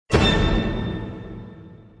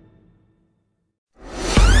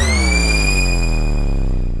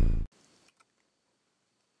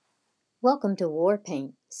Welcome to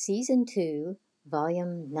Warpaint, Season 2,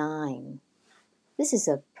 Volume 9. This is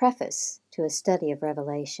a preface to a study of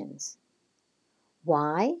Revelations.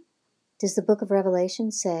 Why does the book of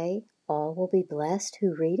Revelation say all will be blessed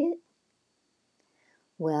who read it?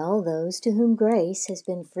 Well, those to whom grace has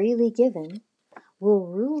been freely given will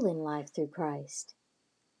rule in life through Christ.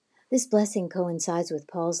 This blessing coincides with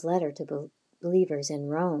Paul's letter to believers in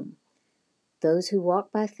Rome. Those who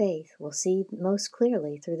walk by faith will see most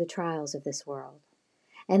clearly through the trials of this world,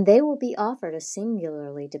 and they will be offered a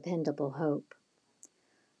singularly dependable hope.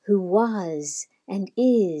 Who was and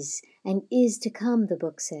is to come, the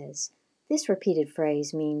book says. This repeated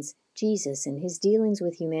phrase means Jesus and his dealings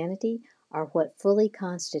with humanity are what fully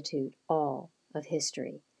constitute all of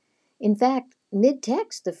history. In fact,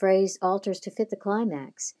 mid-text the phrase alters to fit the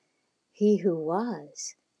climax. He who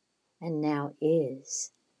was and now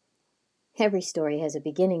is. Every story has a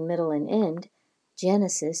beginning, middle, and end.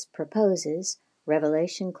 Genesis proposes,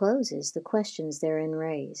 Revelation closes the questions therein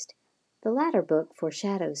raised. The latter book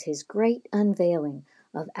foreshadows his great unveiling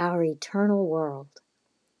of our eternal world.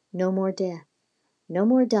 No more death, no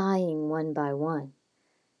more dying one by one.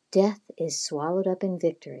 Death is swallowed up in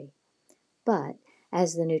victory. But,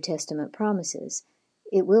 as the New Testament promises,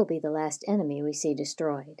 it will be the last enemy we see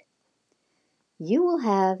destroyed. You will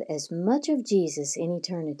have as much of Jesus in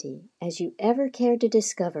eternity as you ever cared to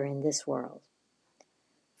discover in this world.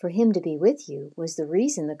 For him to be with you was the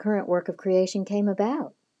reason the current work of creation came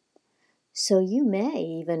about. So you may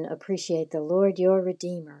even appreciate the Lord your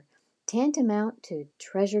Redeemer, tantamount to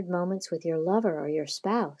treasured moments with your lover or your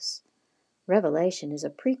spouse. Revelation is a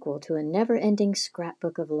prequel to a never-ending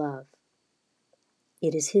scrapbook of love.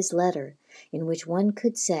 It is his letter in which one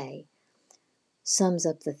could say, sums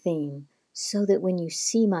up the theme, so that when you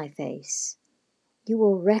see my face, you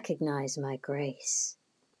will recognize my grace.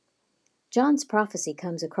 John's prophecy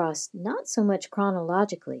comes across not so much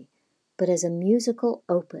chronologically, but as a musical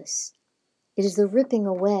opus. It is the ripping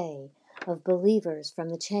away of believers from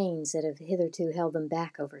the chains that have hitherto held them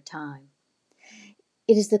back over time.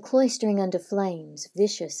 It is the cloistering unto flames,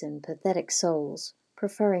 vicious and pathetic souls,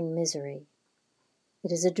 preferring misery.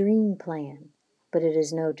 It is a dream plan, but it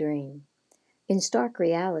is no dream. In stark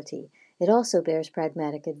reality, it also bears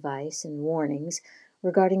pragmatic advice and warnings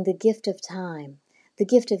regarding the gift of time, the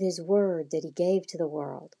gift of his word that he gave to the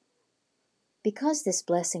world. Because this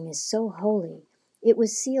blessing is so holy, it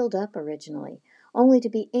was sealed up originally, only to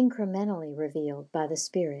be incrementally revealed by the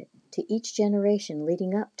Spirit to each generation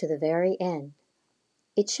leading up to the very end.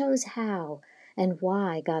 It shows how and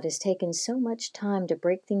why God has taken so much time to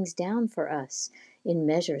break things down for us in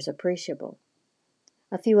measures appreciable.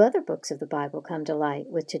 A few other books of the Bible come to light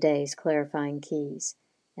with today's clarifying keys,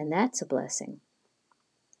 and that's a blessing.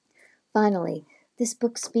 Finally, this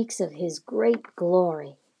book speaks of his great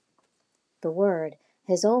glory. The Word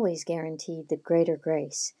has always guaranteed the greater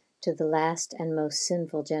grace to the last and most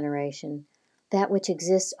sinful generation, that which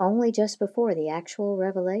exists only just before the actual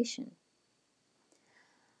revelation.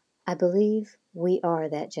 I believe we are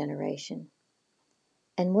that generation.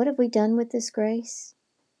 And what have we done with this grace?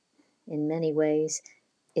 In many ways,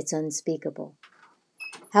 it's unspeakable.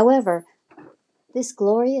 However, this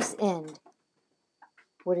glorious end,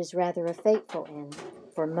 what is rather a fateful end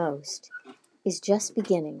for most, is just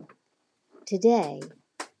beginning. Today,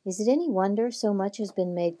 is it any wonder so much has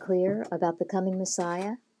been made clear about the coming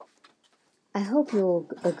Messiah? I hope you'll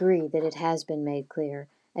agree that it has been made clear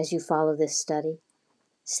as you follow this study.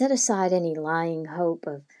 Set aside any lying hope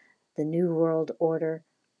of the New World Order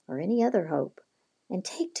or any other hope, and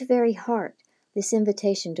take to very heart this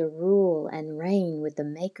invitation to rule and reign with the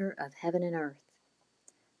Maker of heaven and earth.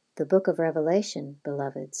 The book of Revelation,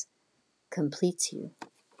 beloveds, completes you.